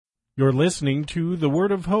You're listening to The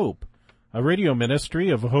Word of Hope, a radio ministry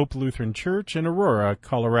of Hope Lutheran Church in Aurora,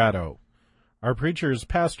 Colorado. Our preacher is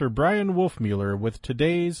Pastor Brian Wolfmueller with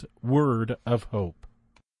today's Word of Hope.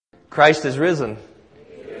 Christ is risen.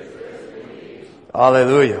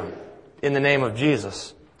 Hallelujah. In the name of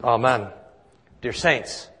Jesus. Amen. Dear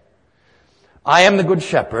saints, I am the good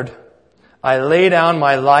shepherd. I lay down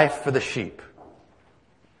my life for the sheep.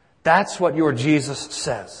 That's what your Jesus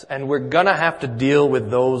says, and we're gonna have to deal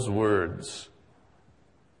with those words.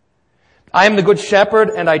 I am the good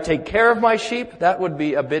shepherd and I take care of my sheep. That would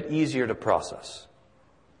be a bit easier to process.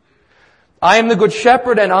 I am the good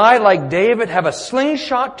shepherd and I, like David, have a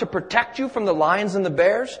slingshot to protect you from the lions and the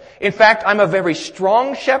bears. In fact, I'm a very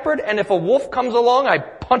strong shepherd, and if a wolf comes along, I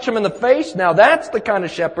punch him in the face. Now that's the kind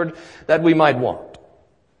of shepherd that we might want.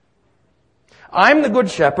 I'm the good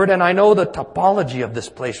shepherd, and I know the topology of this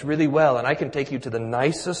place really well, and I can take you to the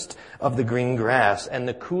nicest of the green grass and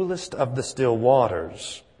the coolest of the still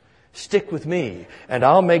waters. Stick with me, and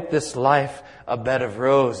I'll make this life a bed of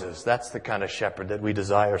roses. That's the kind of shepherd that we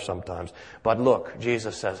desire sometimes. But look,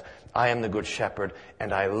 Jesus says, I am the good shepherd,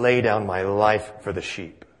 and I lay down my life for the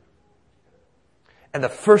sheep. And the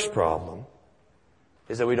first problem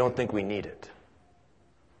is that we don't think we need it.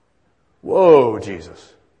 Whoa,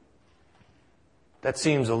 Jesus. That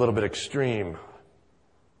seems a little bit extreme,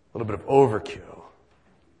 a little bit of overkill.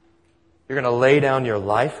 You're going to lay down your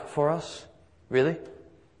life for us? Really?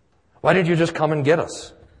 Why didn't you just come and get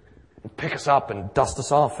us? And pick us up and dust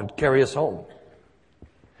us off and carry us home?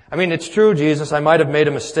 I mean, it's true, Jesus, I might have made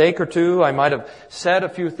a mistake or two. I might have said a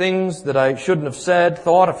few things that I shouldn't have said,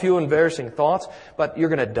 thought a few embarrassing thoughts, but you're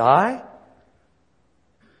going to die?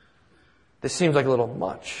 This seems like a little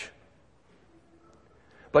much.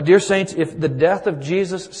 But dear saints, if the death of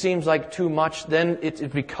Jesus seems like too much, then it's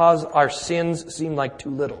because our sins seem like too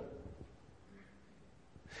little.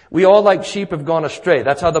 We all like sheep have gone astray.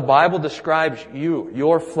 That's how the Bible describes you,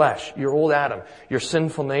 your flesh, your old Adam, your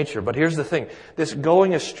sinful nature. But here's the thing. This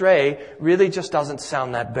going astray really just doesn't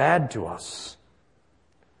sound that bad to us.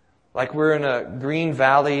 Like we're in a green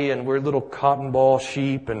valley and we're little cotton ball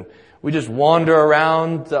sheep and we just wander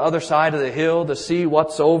around the other side of the hill to see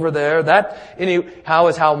what's over there. That, anyhow,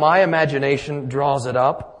 is how my imagination draws it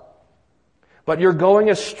up. But your going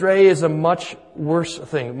astray is a much worse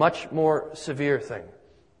thing, much more severe thing.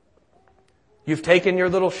 You've taken your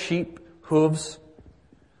little sheep hooves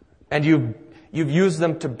and you've used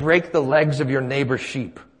them to break the legs of your neighbor's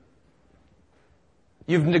sheep.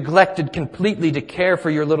 You've neglected completely to care for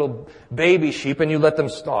your little baby sheep and you let them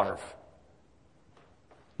starve.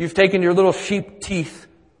 You've taken your little sheep teeth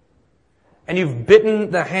and you've bitten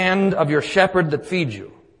the hand of your shepherd that feeds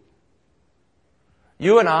you.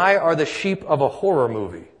 You and I are the sheep of a horror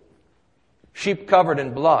movie. Sheep covered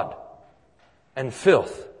in blood and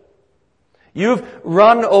filth. You've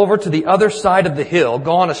run over to the other side of the hill,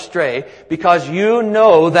 gone astray, because you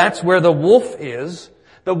know that's where the wolf is,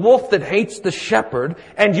 the wolf that hates the shepherd,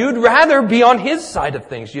 and you'd rather be on his side of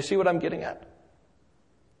things. Do you see what I'm getting at?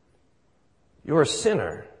 You're a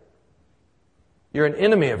sinner. You're an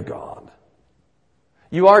enemy of God.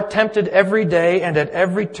 You are tempted every day and at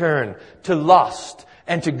every turn to lust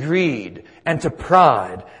and to greed and to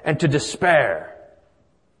pride and to despair.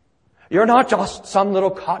 You're not just some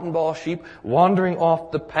little cotton ball sheep wandering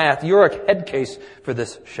off the path. You're a head case for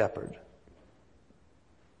this shepherd.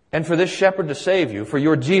 And for this shepherd to save you, for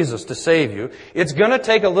your Jesus to save you, it's going to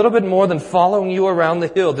take a little bit more than following you around the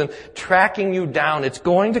hill, than tracking you down. It's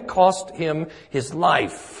going to cost him his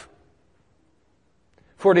life.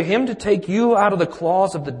 For to him to take you out of the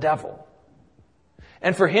claws of the devil,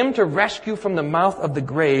 and for him to rescue from the mouth of the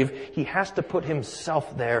grave, he has to put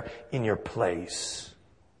himself there in your place.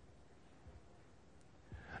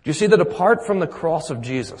 Do you see that apart from the cross of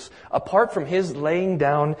Jesus, apart from his laying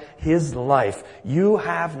down his life, you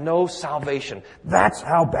have no salvation? That's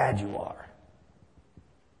how bad you are.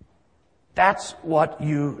 That's what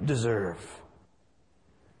you deserve.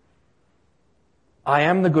 I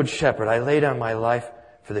am the good shepherd. I lay down my life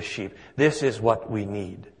for the sheep. This is what we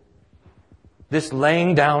need. This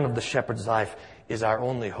laying down of the shepherd's life is our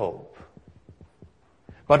only hope.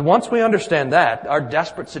 But once we understand that, our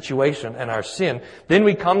desperate situation and our sin, then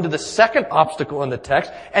we come to the second obstacle in the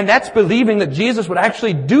text, and that's believing that Jesus would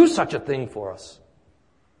actually do such a thing for us.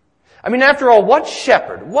 I mean, after all, what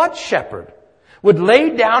shepherd would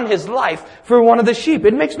lay down his life for one of the sheep?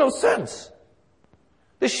 It makes no sense.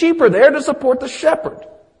 The sheep are there to support the shepherd,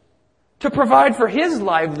 to provide for his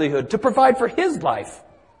livelihood, to provide for his life.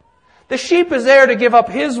 The sheep is there to give up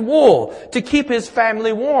his wool, to keep his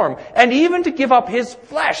family warm, and even to give up his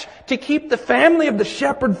flesh, to keep the family of the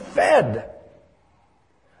shepherd fed.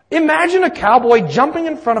 Imagine a cowboy jumping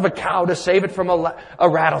in front of a cow to save it from a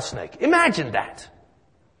rattlesnake. Imagine that.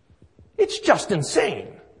 It's just insane.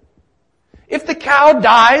 If the cow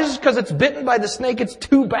dies because it's bitten by the snake, it's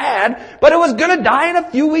too bad, but it was going to die in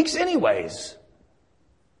a few weeks anyways.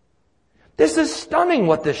 This is stunning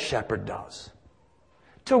what this shepherd does.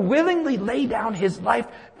 To willingly lay down his life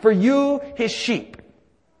for you, his sheep.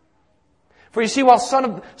 For you see, while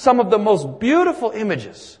some of the most beautiful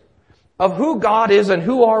images of who God is and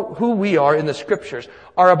who we are in the Scriptures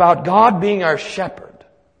are about God being our shepherd,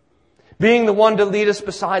 being the one to lead us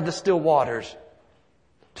beside the still waters,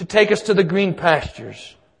 to take us to the green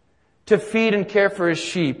pastures, to feed and care for His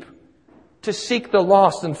sheep, to seek the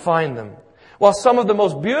lost and find them. While some of the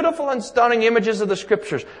most beautiful and stunning images of the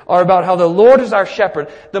Scriptures are about how the Lord is our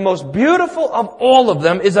shepherd, the most beautiful of all of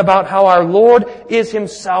them is about how our Lord is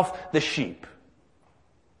Himself the sheep.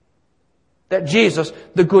 That Jesus,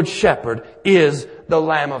 the Good Shepherd, is the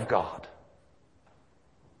Lamb of God.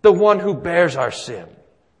 The one who bears our sin.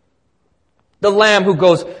 The Lamb who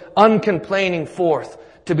goes uncomplaining forth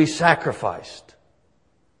to be sacrificed.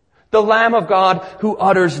 The Lamb of God who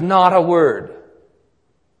utters not a word.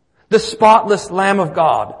 The spotless Lamb of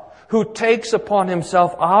God who takes upon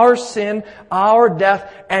Himself our sin, our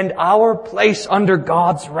death, and our place under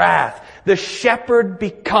God's wrath. The shepherd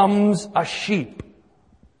becomes a sheep.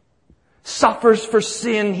 Suffers for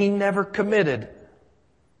sin He never committed.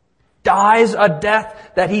 Dies a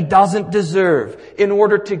death that He doesn't deserve in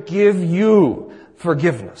order to give you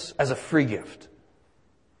forgiveness as a free gift.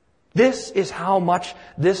 This is how much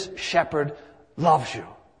this shepherd loves you.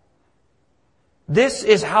 This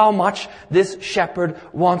is how much this shepherd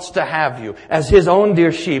wants to have you as His own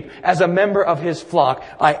dear sheep, as a member of His flock.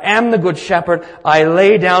 I am the Good Shepherd. I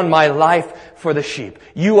lay down my life for the sheep.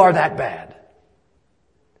 You are that bad.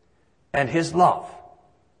 And His love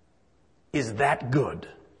is that good.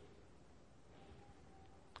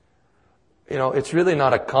 You know, it's really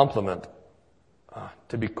not a compliment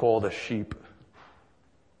to be called a sheep.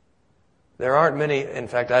 There aren't many, in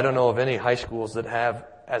fact, I don't know of any high schools that have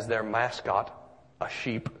as their mascot a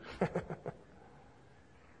sheep.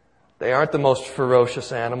 They aren't the most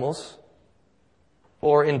ferocious animals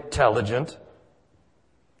or intelligent.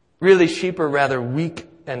 Really, sheep are rather weak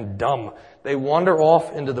and dumb. They wander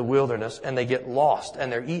off into the wilderness and they get lost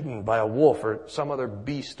and they're eaten by a wolf or some other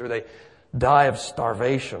beast, or they die of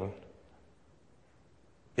starvation.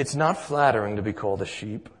 It's not flattering to be called a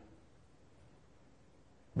sheep,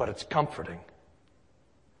 but it's comforting.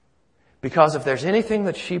 Because if there's anything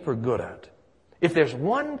that sheep are good at, if there's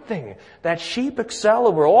one thing that sheep excel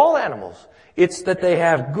over all animals, it's that they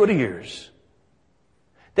have good ears.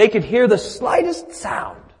 They can hear the slightest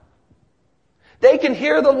sound. They can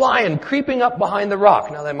hear the lion creeping up behind the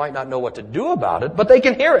rock. Now, they might not know what to do about it, but they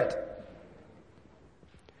can hear it.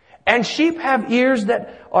 And sheep have ears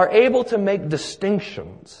that are able to make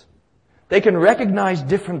distinctions. They can recognize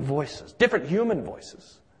different voices, different human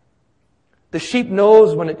voices. The sheep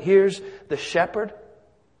knows when it hears the shepherd,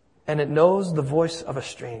 and it knows the voice of a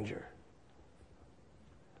stranger.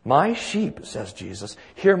 My sheep, says Jesus,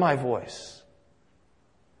 hear my voice,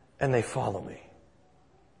 and they follow me.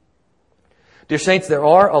 Dear saints, there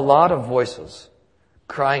are a lot of voices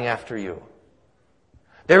crying after you.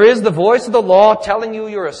 There is the voice of the law telling you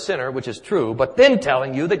you're a sinner, which is true, but then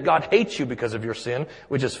telling you that God hates you because of your sin,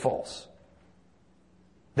 which is false.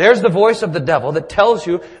 There's the voice of the devil that tells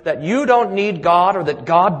you that you don't need God or that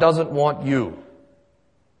God doesn't want you.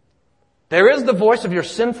 There is the voice of your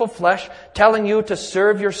sinful flesh telling you to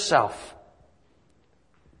serve yourself.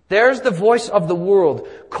 There's the voice of the world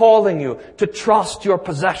calling you to trust your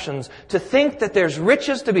possessions, to think that there's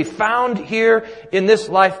riches to be found here in this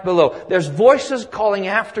life below. There's voices calling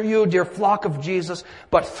after you, dear flock of Jesus,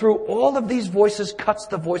 but through all of these voices cuts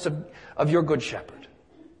the voice of your Good Shepherd.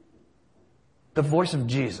 The voice of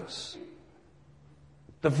Jesus.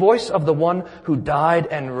 The voice of the one who died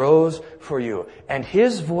and rose for you. And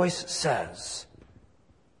His voice says,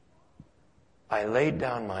 I laid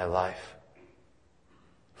down my life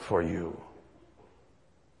for you.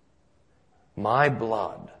 My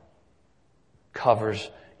blood covers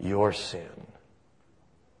your sin.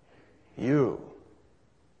 You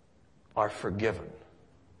are forgiven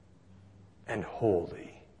and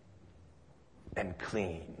holy and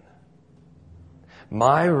clean.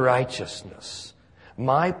 My righteousness,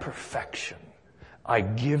 my perfection, I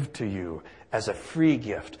give to you as a free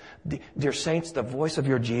gift. Dear saints, the voice of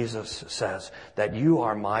your Jesus says that you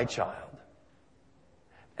are my child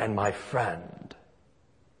and my friend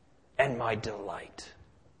and my delight.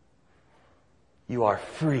 You are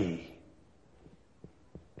free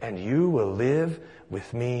and you will live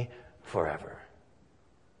with me forever.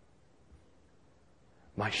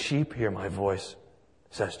 My sheep hear my voice,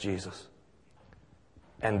 says Jesus.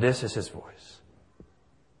 And this is his voice.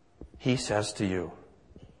 He says to you,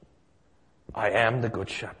 I am the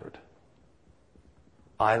good shepherd.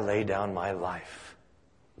 I lay down my life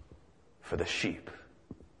for the sheep.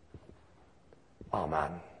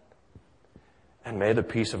 Amen. And may the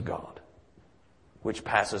peace of God, which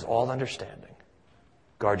passes all understanding,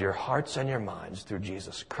 guard your hearts and your minds through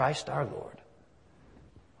Jesus Christ our Lord.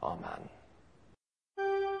 Amen.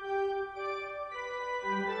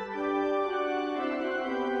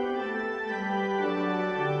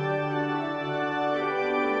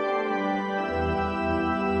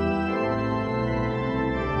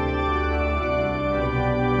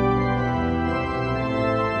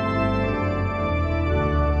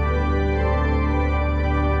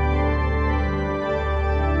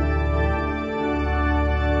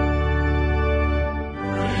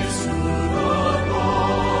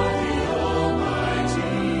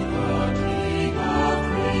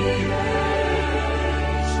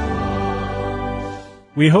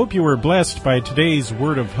 We hope you were blessed by today's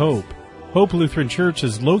Word of Hope. Hope Lutheran Church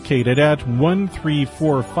is located at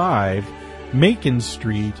 1345 Macon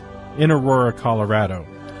Street in Aurora, Colorado.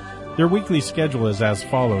 Their weekly schedule is as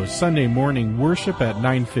follows: Sunday morning worship at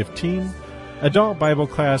 9:15, adult Bible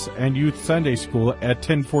class and youth Sunday school at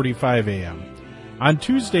 10:45 a.m. On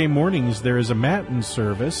Tuesday mornings there is a Matin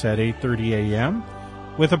service at 8:30 a.m.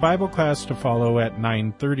 with a Bible class to follow at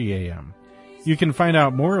 9:30 a.m. You can find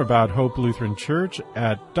out more about Hope Lutheran Church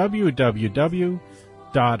at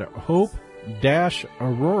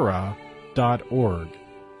www.hope-aurora.org.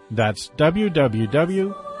 That's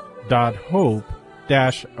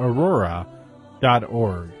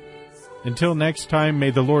www.hope-aurora.org. Until next time,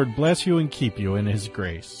 may the Lord bless you and keep you in His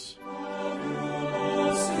grace.